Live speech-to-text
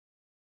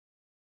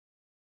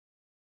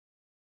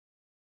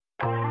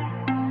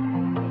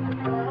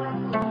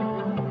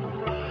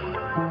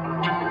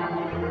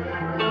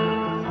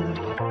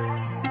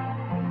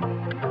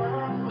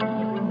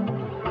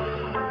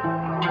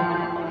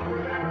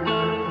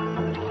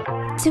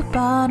2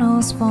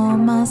 bottles for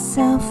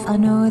myself. I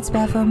know it's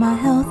bad for my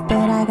health,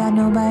 but I got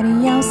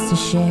nobody else to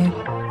share.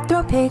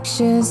 Throw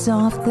pictures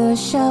off the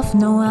shelf,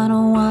 no, I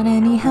don't want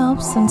any help.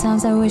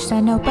 Sometimes I wish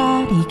that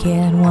nobody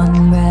cared.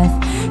 1 breath,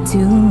 2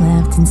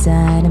 left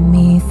inside of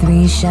me.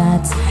 3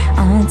 shots,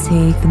 I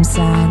take them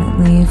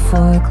silently.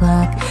 4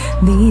 o'clock,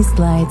 these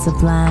lights are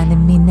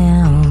blinding me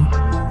now.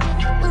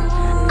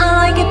 I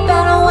like it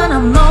better when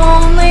I'm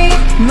lonely,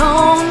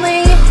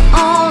 lonely,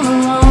 all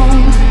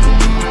alone.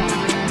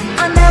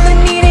 I never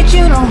needed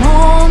you to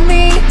hold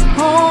me,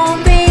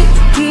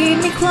 keep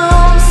me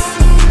close.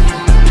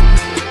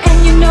 And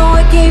you know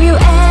I gave you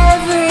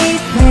everything.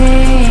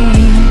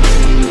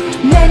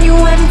 Then you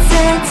went and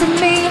said to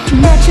me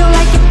that you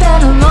like it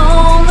better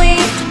lonely,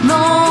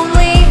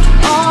 lonely,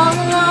 all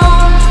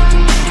alone.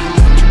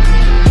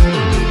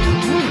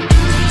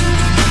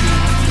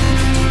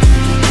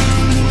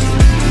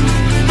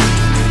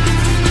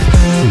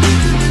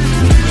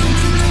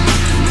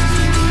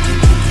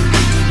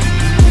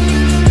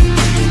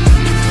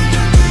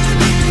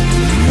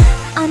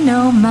 I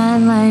know my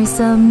life's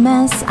a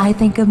mess. I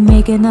think of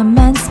making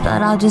amends,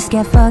 but I'll just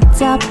get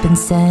fucked up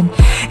instead.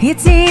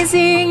 It's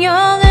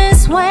easier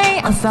this way.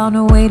 I found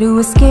a way to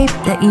escape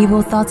the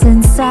evil thoughts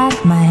inside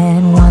my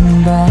head.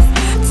 1 breath,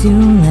 2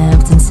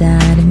 left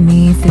inside of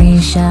me. 3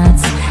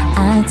 shots,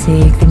 I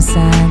take them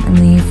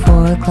silently.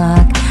 4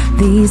 o'clock,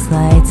 these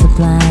lights are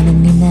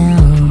blinding me now.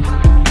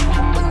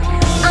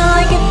 I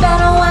like it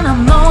better when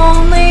I'm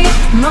lonely,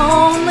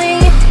 lonely,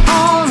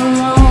 all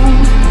alone.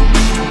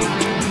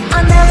 I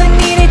never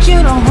needed you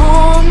to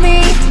hold me,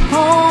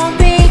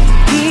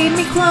 keep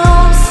me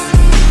close.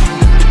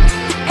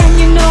 And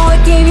you know I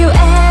gave you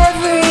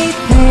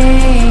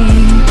everything.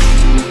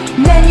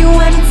 Then you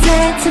went and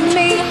said to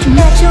me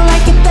that you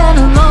like it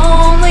better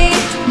lonely,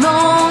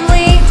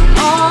 lonely,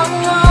 all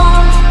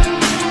alone.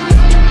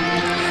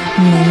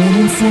 Living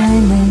in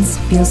silence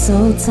feels so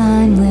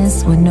timeless.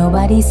 When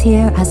nobody's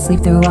here, I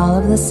sleep through all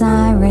of the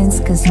sirens,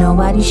 cause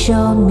nobody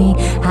showed me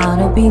how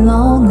to be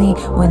lonely.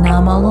 When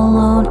I'm all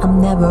alone,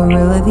 I'm never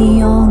really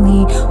the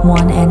only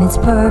one, and it's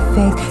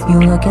perfect. You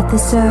look at the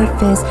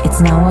surface, it's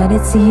not what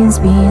it seems.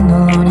 Being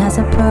alone has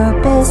a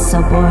purpose.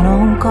 So boy,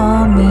 don't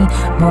call me,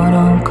 boy,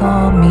 don't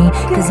call me,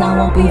 cause I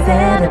won't be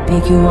there to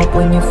pick you up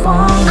when you're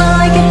falling. I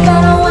like it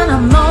better when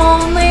I'm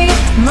lonely,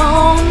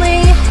 lonely,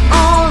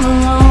 all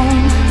alone.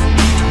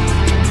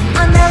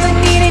 I never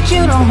needed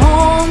you to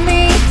hold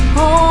me,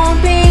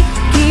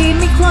 keep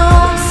me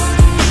close.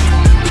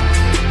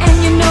 And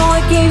you know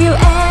I gave you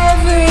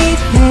everything.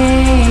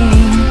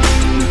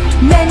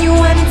 Then you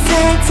went and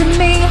said to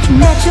me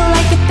that you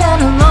like it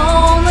better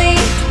lonely,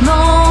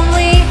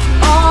 lonely,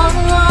 all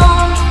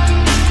alone.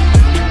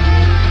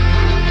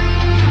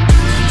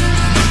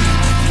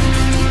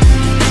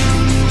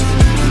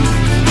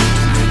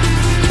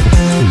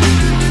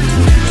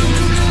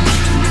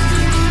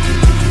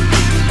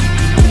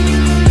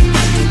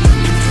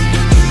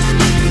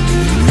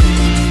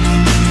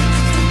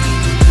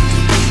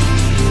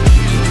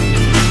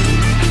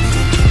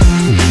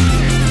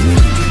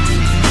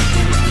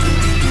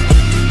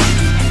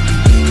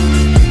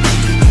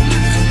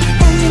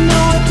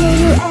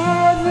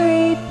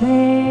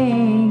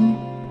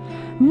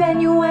 Then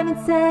you went and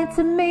said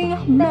to me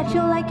that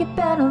you like it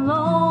better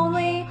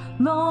lonely,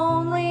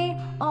 lonely,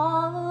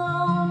 all alone.